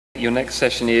Your next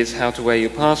session is How to Wear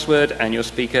Your Password, and your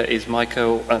speaker is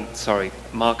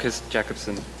Marcus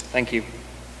Jacobson. Thank you.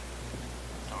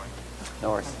 No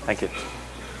worries. Thank you.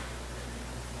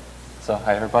 So,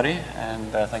 hi everybody,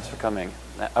 and thanks for coming.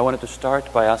 I wanted to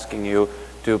start by asking you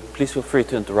to please feel free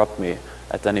to interrupt me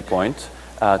at any point,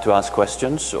 to ask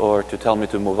questions or to tell me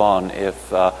to move on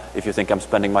if you think I'm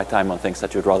spending my time on things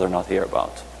that you'd rather not hear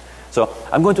about. So,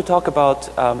 I'm going to talk about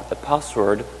a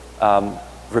password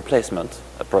replacement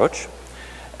approach.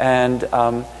 And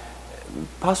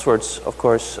passwords, of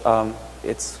course,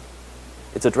 it's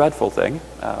a dreadful thing.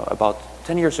 About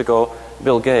 10 years ago,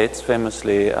 Bill Gates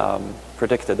famously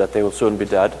predicted that they will soon be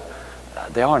dead.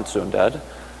 They aren't soon dead.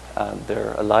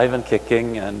 They're alive and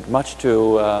kicking, and much to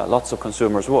lots of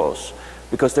consumers' woes,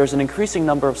 because there's an increasing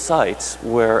number of sites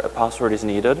where a password is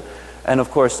needed. And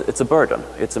of course, it's a burden.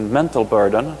 It's a mental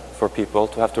burden for people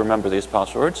to have to remember these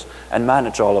passwords and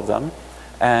manage all of them.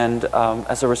 And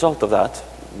as a result of that,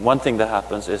 one thing that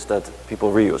happens is that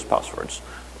people reuse passwords,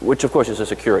 which of course is a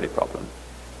security problem.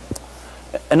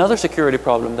 Another security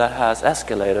problem that has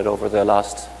escalated over the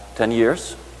last 10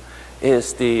 years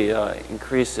is the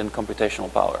increase in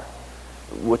computational power.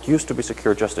 What used to be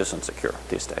secure just isn't secure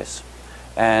these days.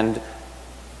 And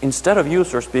instead of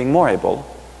users being more able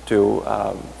to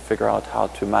figure out how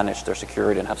to manage their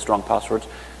security and have strong passwords,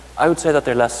 I would say that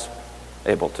they're less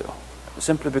able to,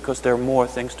 simply because there are more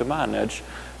things to manage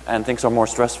and things are more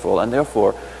stressful, and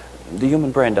therefore the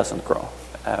human brain doesn't grow.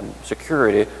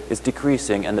 Security is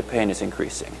decreasing and the pain is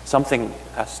increasing. Something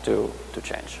has to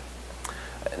change.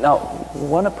 Now,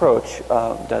 one approach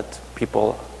that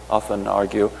people often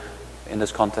argue in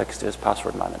this context is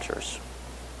password managers.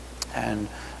 And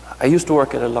I used to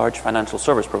work at a large financial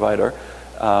service provider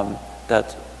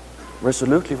that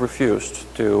resolutely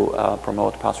refused to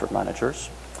promote password managers,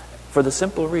 for the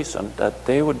simple reason that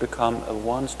they would become a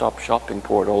one-stop shopping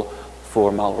portal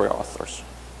for malware authors.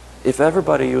 If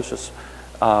everybody uses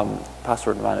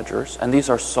password managers, and these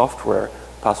are software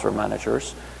password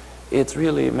managers, it's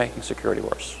really making security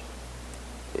worse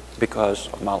because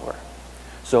of malware.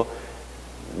 So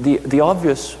the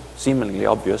obvious, seemingly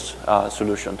obvious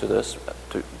solution to this,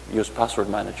 to use password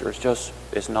managers, just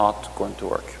is not going to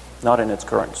work, not in its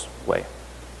current way.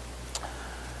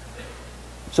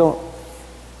 So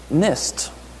NIST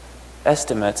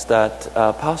estimates that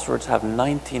passwords have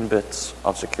 19 bits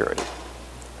of security.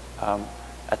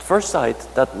 At first sight,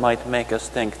 that might make us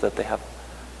think that they have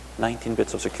 19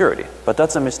 bits of security, but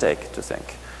that's a mistake to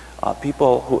think.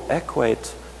 People who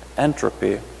equate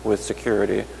entropy with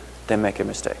security, they make a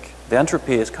mistake. The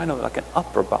entropy is kind of like an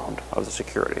upper bound of the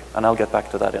security, and I'll get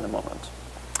back to that in a moment.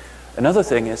 Another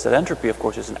thing is that entropy, of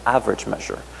course, is an average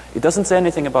measure. It doesn't say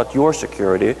anything about your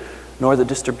security, nor the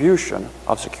distribution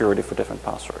of security for different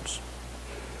passwords.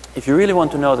 If you really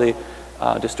want to know the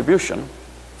distribution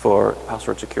for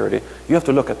password security, you have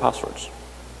to look at passwords.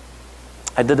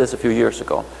 I did this a few years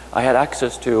ago. I had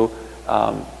access to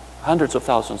hundreds of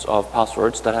thousands of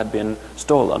passwords that had been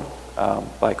stolen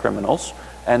by criminals,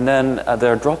 and then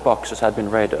their Dropboxes had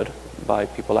been raided by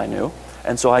people I knew,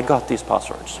 and so I got these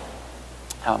passwords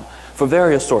for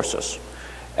various sources.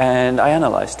 And I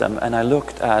analyzed them, and I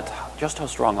looked at just how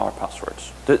strong are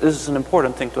passwords. This is an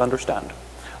important thing to understand.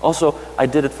 Also, I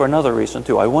did it for another reason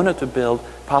too. I wanted to build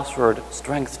password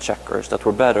strength checkers that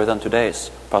were better than today's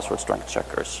password strength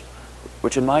checkers,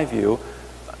 which in my view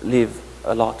leave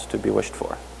a lot to be wished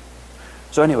for.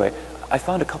 So anyway, I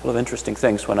found a couple of interesting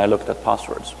things when I looked at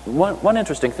passwords. One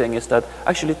interesting thing is that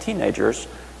actually teenagers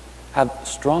have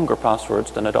stronger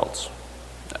passwords than adults.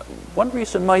 One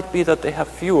reason might be that they have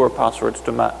fewer passwords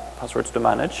to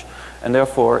manage, and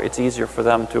therefore it's easier for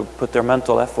them to put their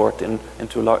mental effort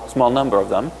into a small number of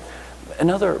them.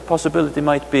 Another possibility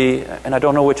might be, and I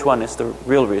don't know which one is the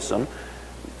real reason,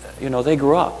 they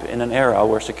grew up in an era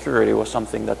where security was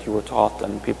something that you were taught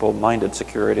and people minded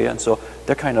security, and so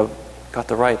they kind of got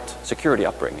the right security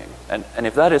upbringing. And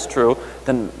if that is true,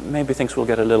 then maybe things will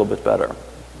get a little bit better.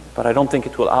 But I don't think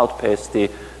it will outpace the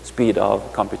speed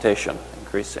of computation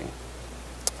increasing.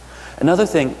 Another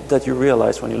thing that you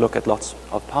realize when you look at lots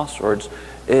of passwords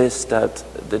is that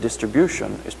the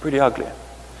distribution is pretty ugly.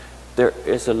 There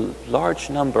is a large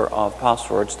number of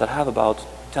passwords that have about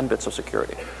 10 bits of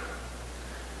security.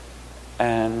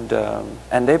 And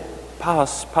they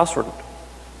pass password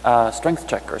strength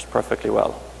checkers perfectly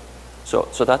well.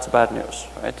 So that's bad news,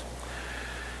 right?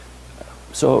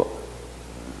 So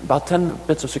about 10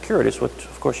 bits of security is what,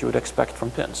 of course, you would expect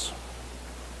from pins.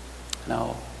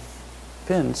 Now,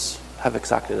 pins have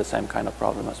exactly the same kind of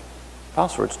problem as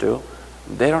passwords do.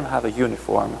 They don't have a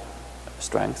uniform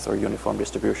strength or uniform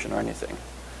distribution or anything.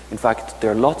 In fact,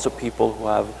 there are lots of people who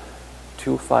have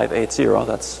 2580,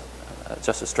 that's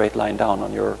just a straight line down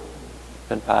on your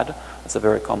pin pad. That's a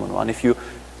very common one. If you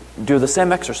do the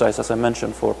same exercise as I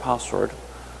mentioned for password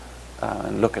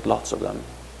and look at lots of them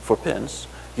for pins,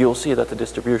 you'll see that the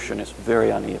distribution is very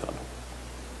uneven.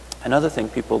 Another thing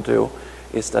people do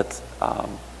is that, well,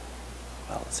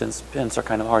 since pins are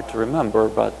kind of hard to remember,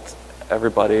 but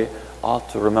everybody ought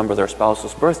to remember their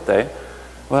spouse's birthday,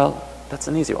 well, that's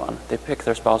an easy one. They pick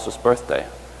their spouse's birthday,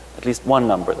 at least one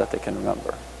number that they can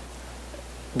remember.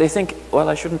 They think, well,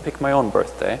 I shouldn't pick my own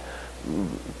birthday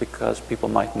because people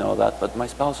might know that, but my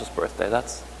spouse's birthday,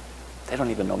 they don't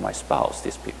even know my spouse,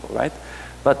 these people, right?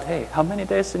 But hey, how many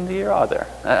days in the year are there?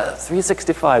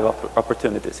 365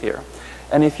 opportunities here.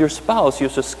 And if your spouse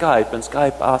uses Skype and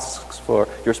Skype asks for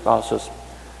your spouse's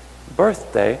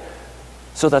birthday,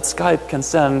 so that Skype can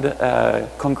send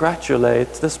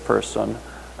congratulate this person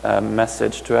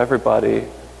message to everybody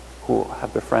who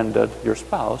have befriended your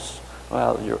spouse,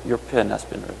 well, your PIN has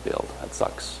been revealed. That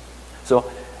sucks.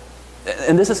 So,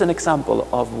 and this is an example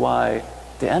of why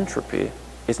the entropy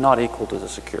is not equal to the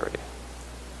security.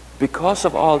 Because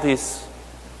of all these,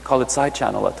 call it side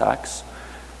channel attacks,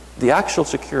 the actual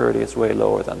security is way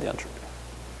lower than the entropy.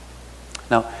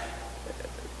 Now,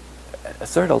 a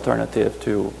third alternative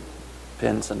to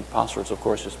pins and passwords, of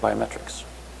course, is biometrics.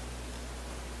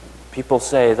 People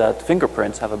say that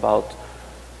fingerprints have about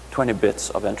 20 bits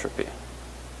of entropy.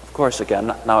 Of course,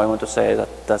 again, now I want to say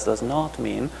that that does not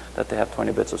mean that they have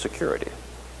 20 bits of security.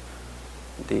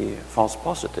 The false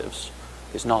positives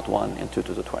is not 1 in 2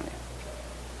 to the 20.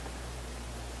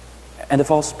 And the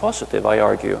false positive, I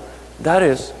argue,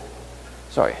 the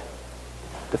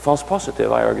false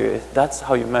positive, I argue, that's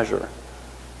how you measure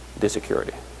the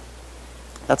security.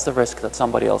 That's the risk that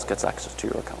somebody else gets access to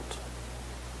your account.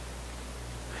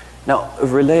 Now, a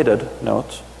related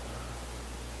note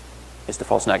is the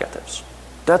false negatives.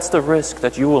 That's the risk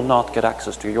that you will not get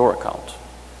access to your account.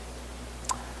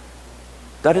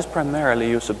 That is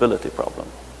primarily a usability problem.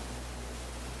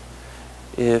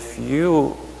 If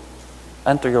you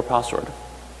enter your password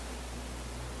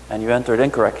and you enter it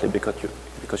incorrectly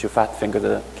because you fat finger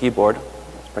the keyboard,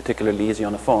 it's particularly easy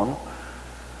on a phone,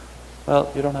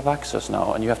 well, you don't have access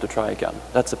now and you have to try again.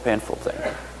 That's a painful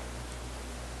thing.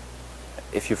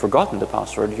 If you've forgotten the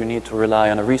password, you need to rely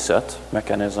on a reset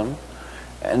mechanism,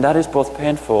 and that is both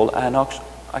painful and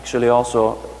actually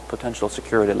also potential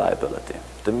security liability.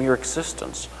 The mere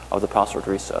existence of the password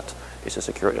reset is a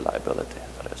security liability,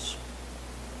 that is.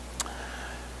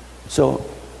 So,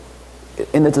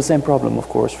 and it's the same problem, of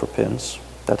course, for pins,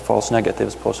 that false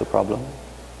negatives pose a problem.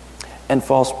 And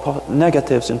false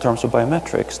negatives in terms of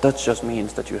biometrics, that just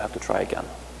means that you have to try again.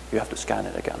 You have to scan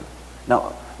it again.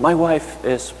 Now, my wife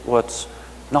is what's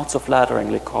not so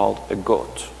flatteringly called a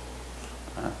goat.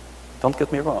 Don't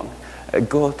get me wrong. A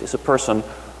goat is a person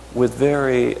with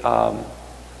very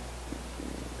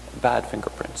bad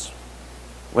fingerprints.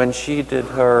 When she did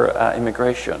her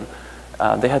immigration,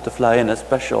 they had to fly in a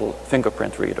special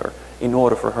fingerprint reader in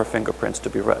order for her fingerprints to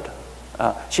be read.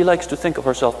 She likes to think of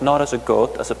herself not as a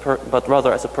goat, but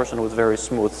rather as a person with very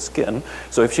smooth skin.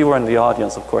 So if she were in the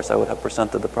audience, of course, I would have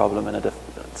presented the problem in a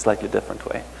slightly different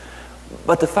way.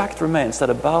 But the fact remains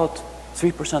that about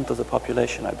 3% of the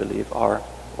population, I believe, are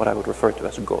what I would refer to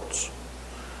as goats.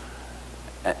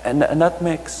 And that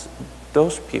makes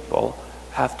those people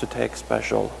have to take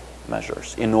special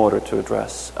measures in order to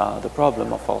address the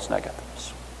problem of false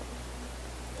negatives.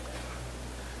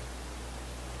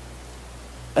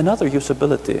 Another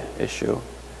usability issue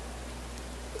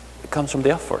comes from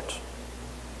the effort.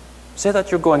 Say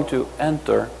that you're going to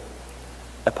enter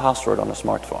a password on a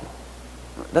smartphone.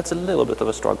 That's a little bit of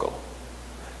a struggle.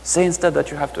 Say instead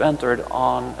that you have to enter it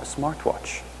on a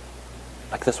smartwatch,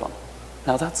 like this one.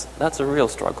 Now that's a real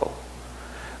struggle.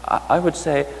 I would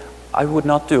say I would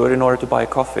not do it in order to buy a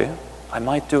coffee. I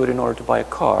might do it in order to buy a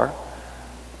car,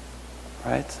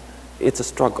 right? It's a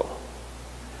struggle.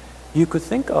 You could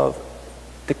think of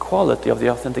the quality of the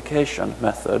authentication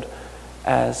method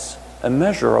as a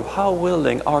measure of how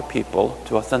willing are people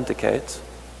to authenticate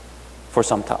for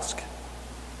some task.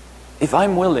 If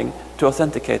I'm willing to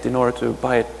authenticate in order to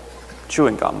buy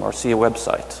chewing gum or see a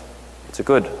website, it's a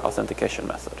good authentication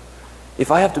method. If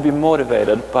I have to be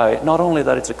motivated by not only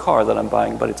that it's a car that I'm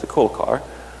buying, but it's a cool car,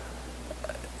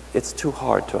 it's too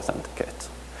hard to authenticate.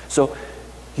 So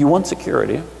you want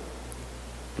security,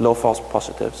 low false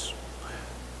positives.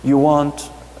 You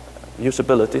want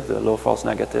usability, the low false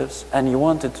negatives, and you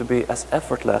want it to be as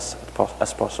effortless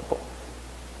as possible.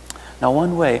 Now,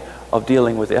 one way of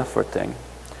dealing with the effort thing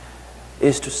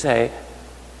is to say,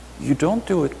 you don't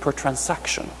do it per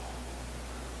transaction,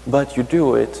 but you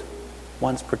do it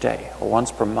once per day or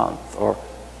once per month,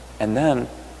 and then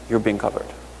you're being covered.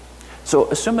 So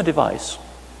assume a device,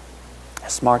 a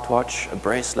smartwatch, a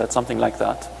bracelet, something like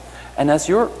that. And as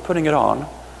you're putting it on,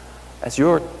 as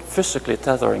you're physically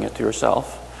tethering it to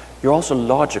yourself, you're also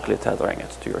logically tethering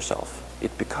it to yourself.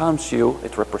 It becomes you,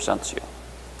 it represents you.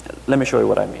 Let me show you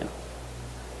what I mean.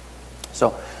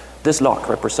 So this lock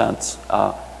represents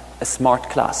a smart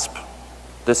clasp.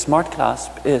 The smart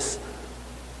clasp is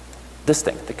this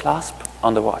thing, the clasp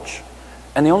on the watch.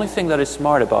 And the only thing that is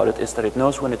smart about it is that it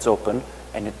knows when it's open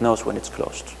and it knows when it's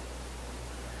closed.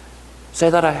 Say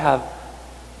that I have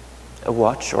a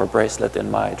watch or a bracelet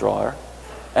in my drawer,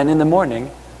 and in the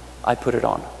morning I put it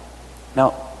on.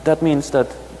 Now that means that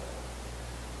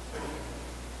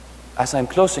as I'm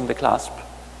closing the clasp,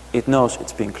 it knows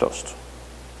it's being closed.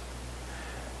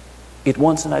 It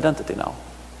wants an identity now.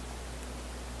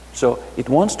 So it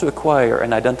wants to acquire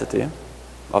an identity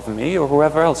of me or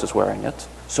whoever else is wearing it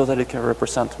so that it can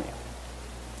represent me.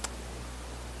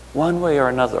 One way or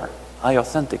another, I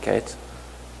authenticate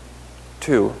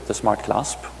to the smart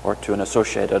clasp or to an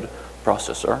associated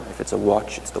processor. If it's a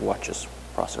watch, it's the watch's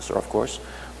processor, of course.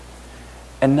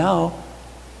 And now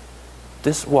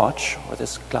this watch or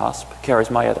this clasp carries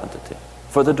my identity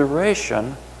for the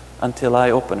duration until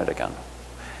I open it again.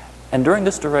 And during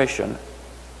this duration,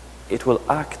 it will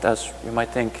act as, you might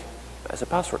think, as a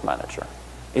password manager.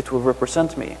 It will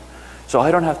represent me. So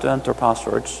I don't have to enter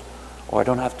passwords, or I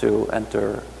don't have to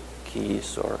enter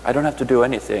keys, or I don't have to do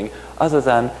anything other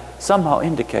than somehow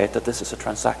indicate that this is a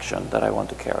transaction that I want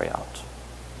to carry out.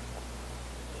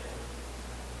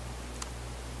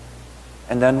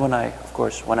 And then when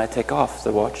I take off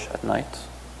the watch at night,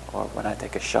 or when I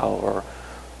take a shower, or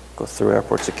go through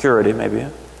airport security maybe,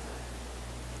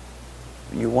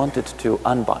 you want it to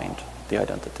unbind the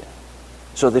identity.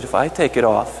 So that if I take it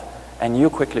off and you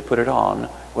quickly put it on,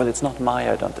 well, it's not my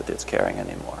identity it's carrying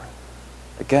anymore.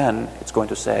 Again, it's going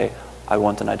to say, I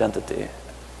want an identity.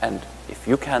 And if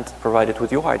you can't provide it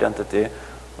with your identity,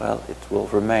 well, it will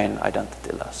remain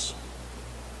identityless.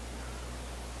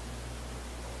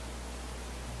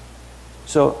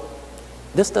 So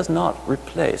this does not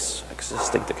replace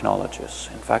existing technologies.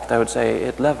 In fact, I would say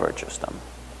it leverages them.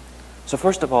 So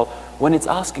first of all, when it's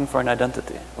asking for an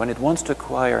identity, when it wants to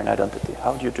acquire an identity,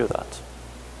 how do you do that?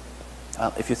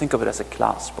 If you think of it as a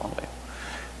clasp only,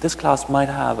 this clasp might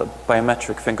have a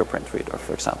biometric fingerprint reader,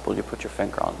 for example. You put your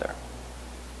finger on there.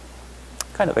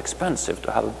 Kind of expensive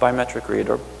to have a biometric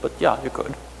reader, but yeah, you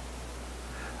could.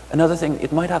 Another thing,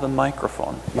 it might have a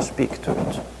microphone. You speak to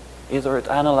it. Either it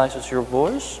analyzes your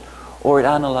voice or it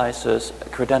analyzes a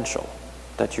credential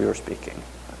that you're speaking.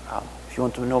 If you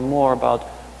want to know more about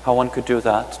how one could do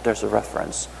that, there's a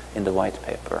reference in the white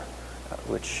paper,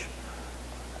 which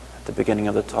at the beginning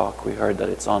of the talk we heard that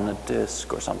it's on a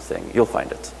disk or something. You'll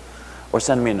find it. Or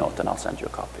send me a note and I'll send you a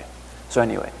copy. So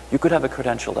anyway, you could have a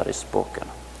credential that is spoken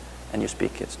and you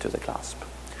speak it to the clasp.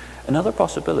 Another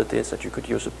possibility is that you could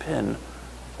use a PIN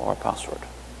or a password.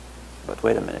 But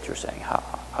wait a minute, you're saying, how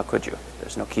could you?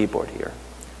 There's no keyboard here.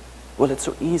 Well, it's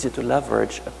so easy to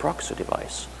leverage a proxy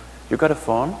device. You've got a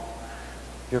phone.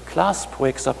 Your clasp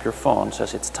wakes up your phone,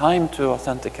 says it's time to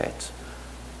authenticate.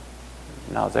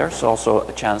 Now there's also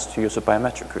a chance to use a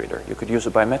biometric reader. You could use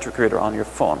a biometric reader on your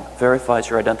phone, verifies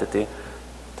your identity,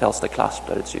 tells the clasp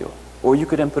that it's you. Or you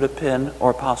could input a PIN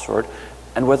or a password,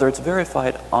 and whether it's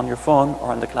verified on your phone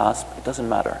or on the clasp, it doesn't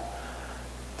matter.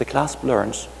 The clasp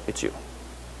learns it's you.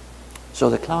 So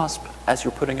the clasp, as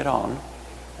you're putting it on,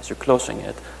 as you're closing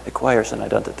it, acquires an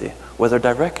identity, whether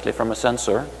directly from a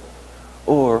sensor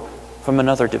or from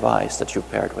another device that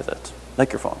you've paired with it,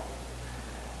 like your phone.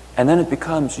 And then it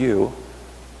becomes you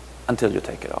until you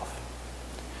take it off.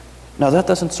 Now that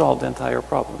doesn't solve the entire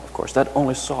problem, of course. That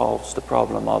only solves the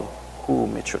problem of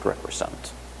whom it should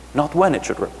represent, not when it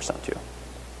should represent you.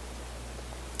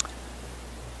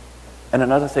 And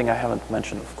another thing I haven't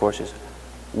mentioned, of course, is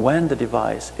when the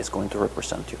device is going to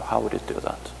represent you. How would it do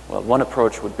that? Well, one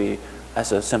approach would be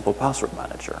as a simple password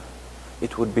manager.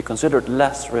 It would be considered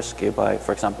less risky by,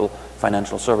 for example,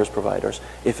 financial service providers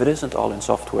if it isn't all in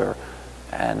software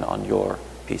and on your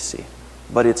PC.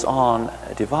 But it's on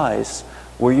a device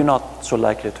where you're not so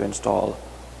likely to install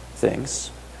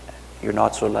things, you're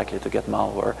not so likely to get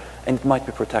malware, and it might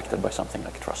be protected by something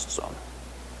like TrustZone.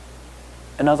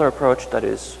 Another approach that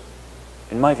is,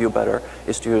 in my view, better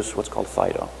is to use what's called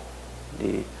FIDO.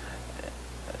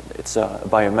 It's a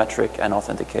biometric and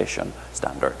authentication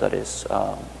standard that is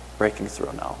breaking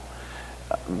through now.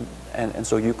 And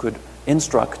so you could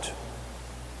instruct,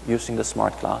 using the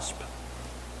smart clasp,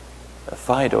 a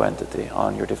FIDO entity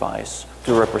on your device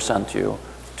to represent you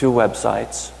to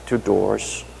websites, to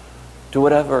doors, to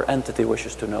whatever entity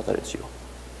wishes to know that it's you.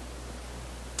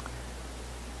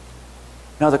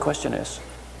 Now the question is,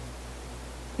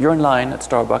 you're in line at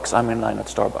Starbucks, I'm in line at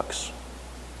Starbucks.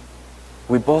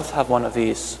 We both have one of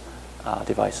these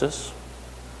devices.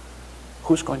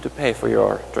 Who's going to pay for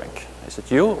your drink? Is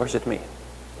it you or is it me?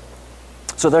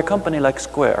 So there are companies like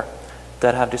Square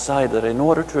that have decided that in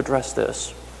order to address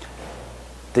this,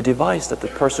 the device that the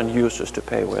person uses to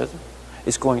pay with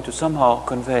is going to somehow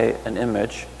convey an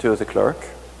image to the clerk,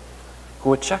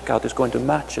 who at checkout is going to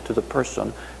match it to the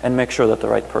person and make sure that the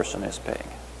right person is paying.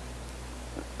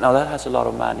 Now that has a lot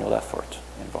of manual effort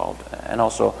involved and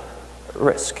also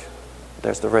risk.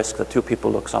 There's the risk that two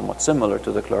people look somewhat similar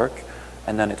to the clerk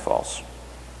and then it falls.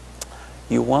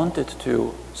 You want it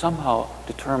to somehow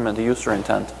determine the user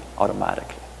intent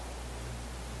automatically.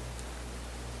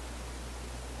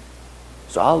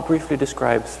 So I'll briefly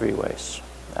describe three ways.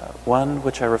 One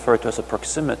which I refer to as a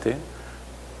proximity,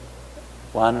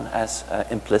 one as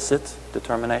implicit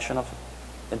determination of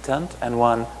intent, and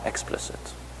one explicit.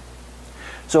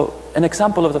 So an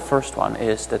example of the first one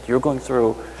is that you're going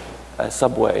through a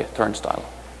subway turnstile.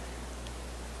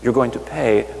 You're going to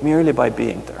pay merely by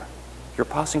being there. You're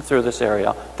passing through this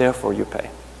area, therefore you pay.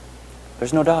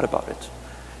 There's no doubt about it.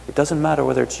 It doesn't matter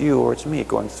whether it's you or it's me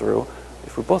going through.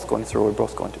 If we're both going through, we're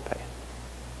both going to pay.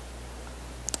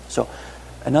 So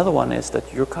another one is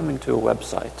that you're coming to a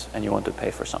website and you want to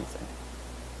pay for something.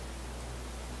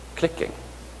 Clicking.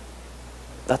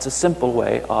 That's a simple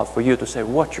way for you to say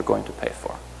what you're going to pay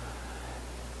for.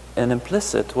 An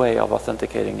implicit way of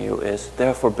authenticating you is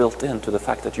therefore built into the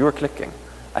fact that you're clicking.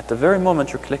 At the very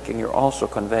moment you're clicking, you're also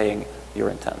conveying your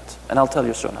intent. And I'll tell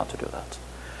you soon how to do that.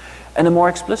 And a more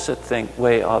explicit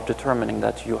way of determining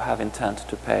that you have intent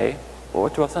to pay or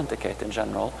to authenticate in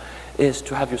general is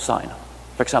to have you sign.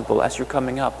 For example, as you're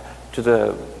coming up to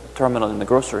the terminal in the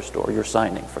grocery store, you're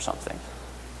signing for something.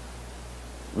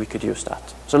 We could use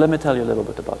that. So let me tell you a little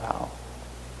bit about how.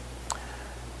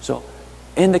 So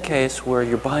in the case where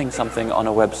you're buying something on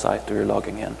a website or you're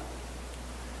logging in,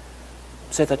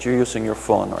 say that you're using your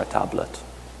phone or a tablet.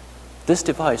 This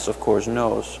device, of course,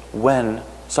 knows when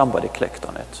somebody clicked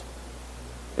on it.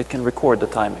 It can record the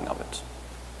timing of it.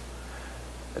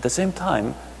 At the same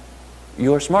time,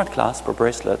 your smart clasp or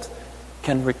bracelet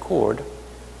can record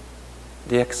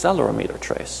the accelerometer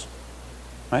trace,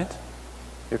 right?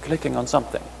 You're clicking on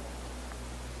something.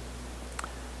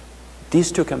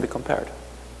 These two can be compared.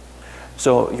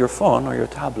 So your phone or your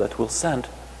tablet will send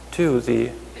to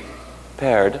the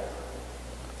paired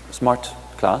smart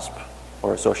clasp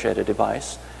or associated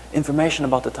device information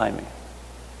about the timing.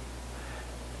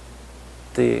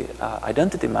 The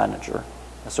identity manager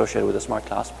associated with the smart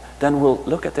clasp then will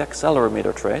look at the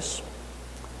accelerometer trace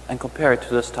and compare it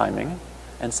to this timing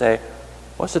and say,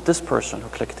 was it this person who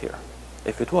clicked here?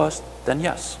 If it was, then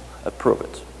yes, approve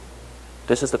it.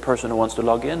 This is the person who wants to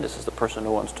log in, this is the person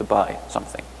who wants to buy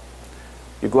something.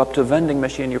 You go up to a vending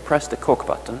machine, you press the Coke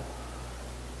button.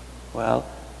 Well,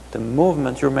 the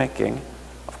movement you're making,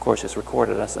 of course, is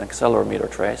recorded as an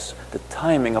accelerometer trace. The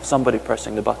timing of somebody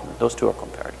pressing the button, those two are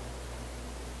compared.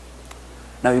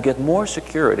 Now you get more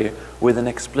security with an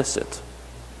explicit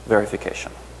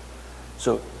verification.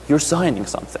 So you're signing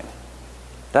something.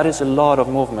 That is a lot of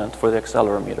movement for the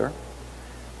accelerometer.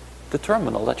 The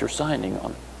terminal that you're signing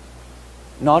on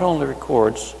not only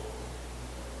records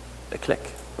a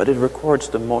click, but it records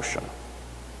the motion.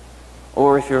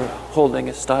 Or if you're holding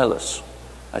a stylus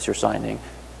as you're signing,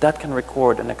 that can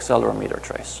record an accelerometer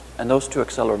trace. And those two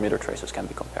accelerometer traces can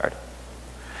be compared.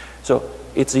 So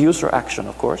it's a user action,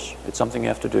 of course. It's something you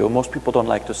have to do. Most people don't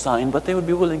like to sign, but they would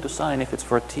be willing to sign if it's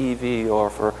for a TV or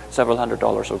for several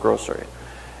 $100s of grocery.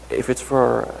 If it's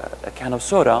for a can of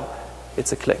soda,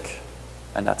 it's a click,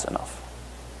 and that's enough.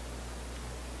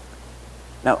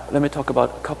 Now, let me talk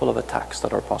about a couple of attacks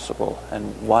that are possible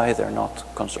and why they're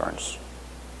not concerns.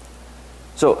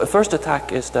 So the first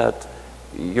attack is that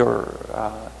your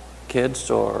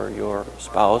kids or your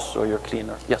spouse or your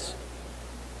cleaner. Yes?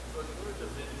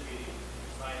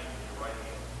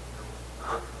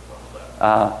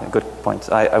 Good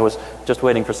point. I was just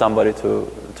waiting for somebody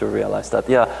to realize that.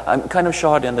 Yeah, I'm kind of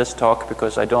short in this talk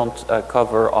because I don't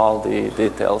cover all the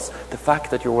details. The fact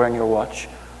that you're wearing your watch,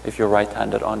 if you're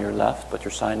right-handed, on your left, but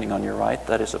you're signing on your right,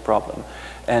 that is a problem.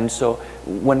 And so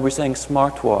when we're saying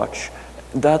smartwatch,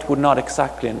 that would not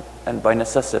exactly and by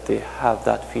necessity have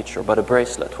that feature, but a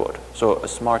bracelet would. So a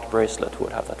smart bracelet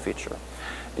would have that feature.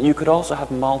 You could also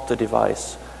have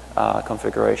multi-device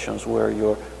configurations where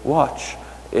your watch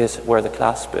is where the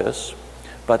clasp is,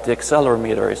 but the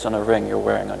accelerometer is on a ring you're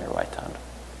wearing on your right hand.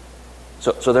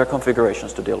 So there are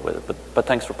configurations to deal with it, but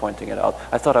thanks for pointing it out.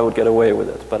 I thought I would get away with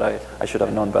it, but I should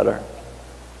have known better.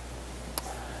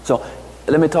 So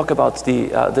let me talk about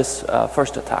this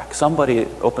first attack. Somebody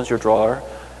opens your drawer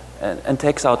and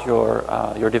takes out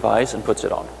your device and puts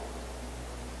it on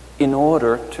in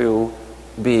order to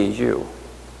be you.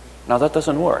 Now that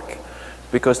doesn't work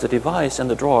because the device in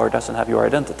the drawer doesn't have your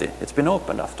identity. It's been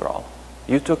opened after all.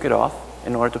 You took it off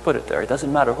in order to put it there. It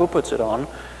doesn't matter who puts it on.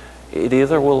 It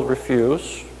either will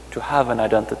refuse to have an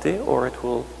identity or it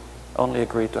will only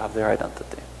agree to have their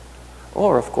identity.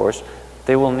 Or, of course,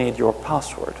 they will need your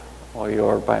password or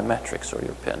your biometrics or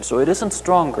your PIN. So it isn't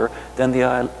stronger than the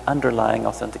underlying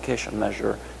authentication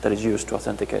measure that is used to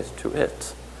authenticate to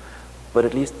it. But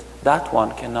at least that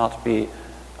one cannot be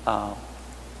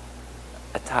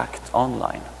attacked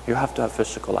online. You have to have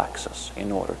physical access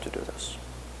in order to do this.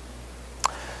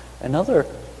 Another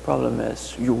problem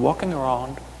is you're walking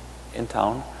around in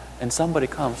town and somebody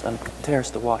comes and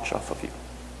tears the watch off of you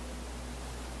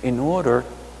in order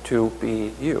to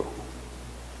be you,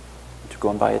 to go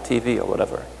and buy a TV or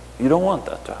whatever. You don't want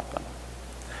that to happen.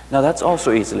 Now that's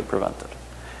also easily prevented.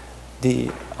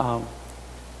 The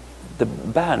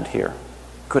band here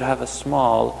could have a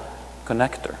small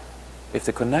connector. If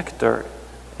the connector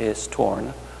is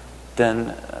torn,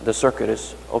 then the circuit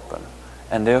is open.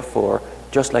 And therefore,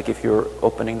 just like if you're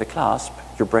opening the clasp,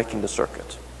 you're breaking the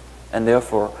circuit. And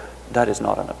therefore, that is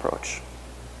not an approach.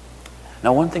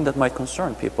 Now, one thing that might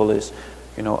concern people is,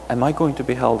 am I going to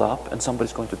be held up and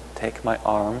somebody's going to take my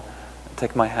arm,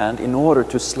 take my hand in order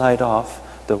to slide off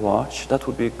the watch? That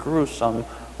would be a gruesome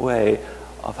way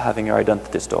of having your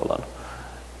identity stolen.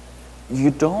 You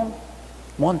don't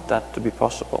want that to be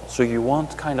possible. So you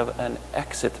want kind of an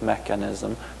exit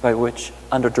mechanism by which,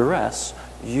 under duress,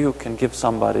 you can give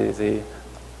somebody the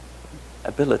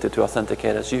ability to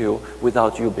authenticate as you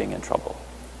without you being in trouble.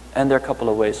 And there are a couple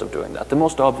of ways of doing that. The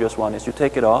most obvious one is you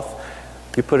take it off,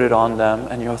 you put it on them,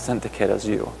 and you authenticate as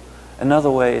you. Another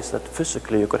way is that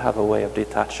physically you could have a way of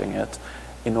detaching it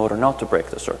in order not to break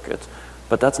the circuit.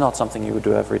 But that's not something you would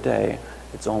do every day.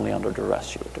 It's only under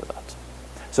duress you would do that.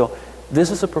 So this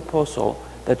is a proposal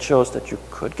that shows that you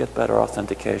could get better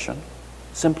authentication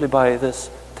simply by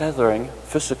this tethering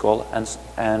physical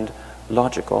and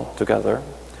logical together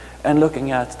and looking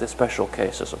at the special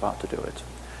cases of how to do it.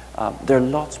 There are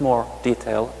lots more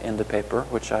detail in the paper,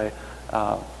 which I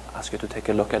ask you to take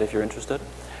a look at if you're interested.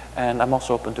 And I'm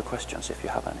also open to questions if you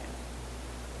have any.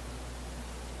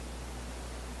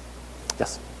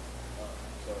 Yes?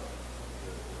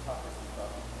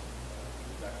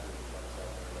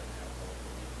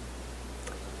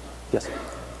 Yes.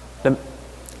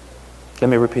 Let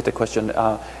me repeat the question.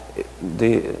 The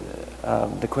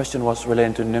question was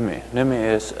related to NIMI.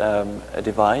 NIMI is a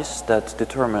device that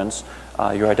determines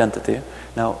your identity.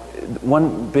 Now,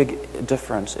 one big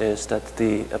difference is that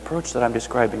the approach that I'm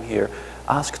describing here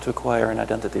asks to acquire an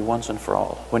identity once and for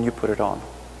all when you put it on.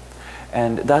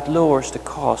 And that lowers the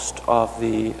cost of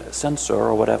the sensor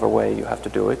or whatever way you have to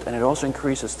do it, and it also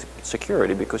increases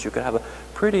security because you can have a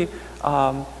pretty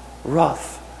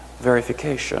rough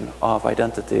verification of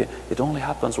identity. It only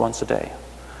happens once a day.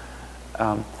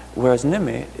 Whereas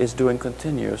NIMI is doing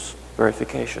continuous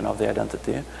verification of the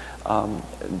identity.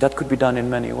 That could be done in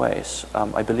many ways.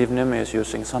 I believe NIMI is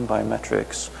using some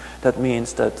biometrics. That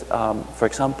means that, for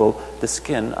example, the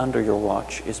skin under your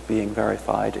watch is being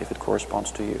verified if it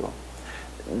corresponds to you.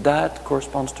 That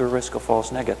corresponds to a risk of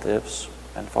false negatives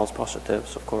and false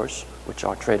positives, of course, which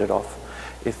are traded off.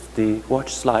 If the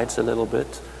watch slides a little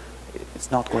bit,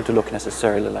 it's not going to look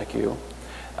necessarily like you.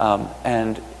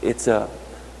 And it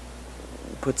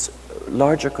puts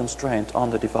larger constraint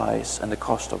on the device and the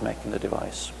cost of making the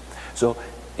device. So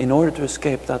in order to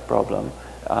escape that problem,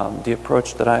 the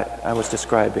approach that I was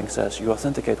describing says you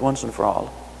authenticate once and for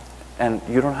all. And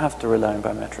you don't have to rely on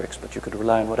biometrics, but you could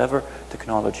rely on whatever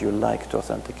technology you like to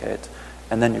authenticate,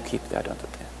 and then you keep the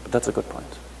identity. But that's a good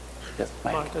point. Yes,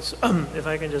 Mike. Marcus, if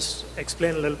I can just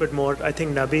explain a little bit more, I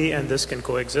think NABI and this can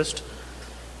coexist.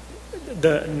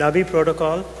 The NABI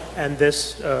protocol and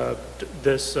this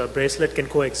bracelet can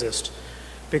coexist,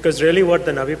 because really what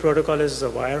the NABI protocol is a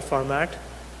wire format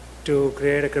to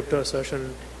create a crypto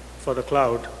assertion for the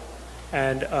cloud.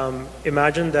 And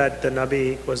imagine that the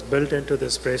NABI was built into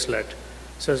this bracelet.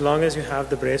 So as long as you have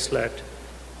the bracelet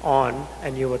on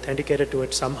and you authenticate it to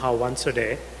it somehow once a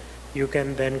day, you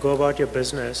can then go about your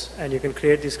business and you can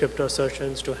create these crypto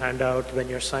assertions to hand out when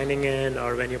you're signing in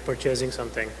or when you're purchasing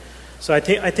something. So I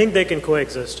think they can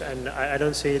coexist, and I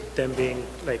don't see them being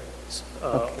like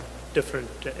different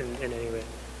in any way.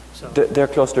 So they're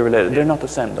closely related. They're not the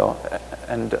same though,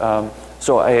 and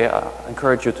so I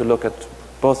encourage you to look at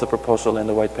both the proposal in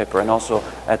the white paper and also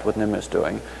at what NIM is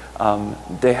doing.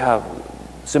 They have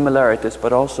similarities,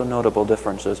 but also notable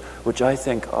differences, which I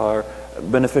think are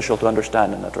beneficial to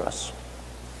understand and address.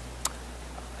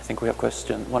 I think we have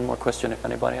one more question if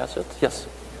anybody has it. Yes? Is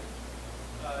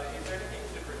there anything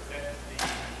to protect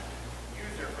the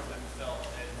user from themselves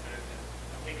and sort of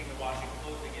just taking the watch and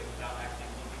closing it without actually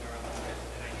looking around the wrist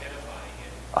and identifying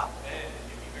it? Then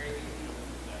it'd be very easy to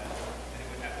lose that, and it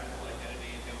would have their full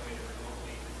identity and no way to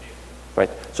remotely disable it.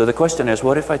 Right. So the question is,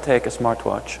 what if I take a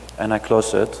smartwatch and I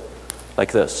close it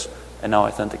like this, and now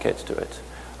authenticate to it?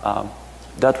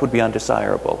 That would be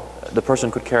undesirable. The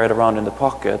person could carry it around in the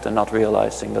pocket and not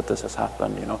realizing that this has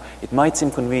happened. It might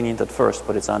seem convenient at first,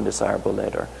 but it's undesirable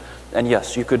later. And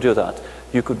yes, you could do that.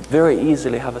 You could very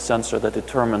easily have a sensor that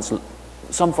determines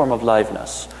some form of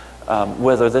liveness,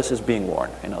 whether this is being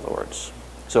worn, in other words.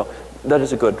 So that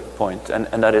is a good point,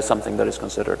 and that is something that is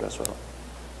considered as well.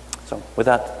 So with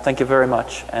that, thank you very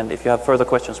much. And if you have further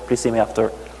questions, please see me after.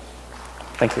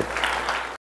 Thank you.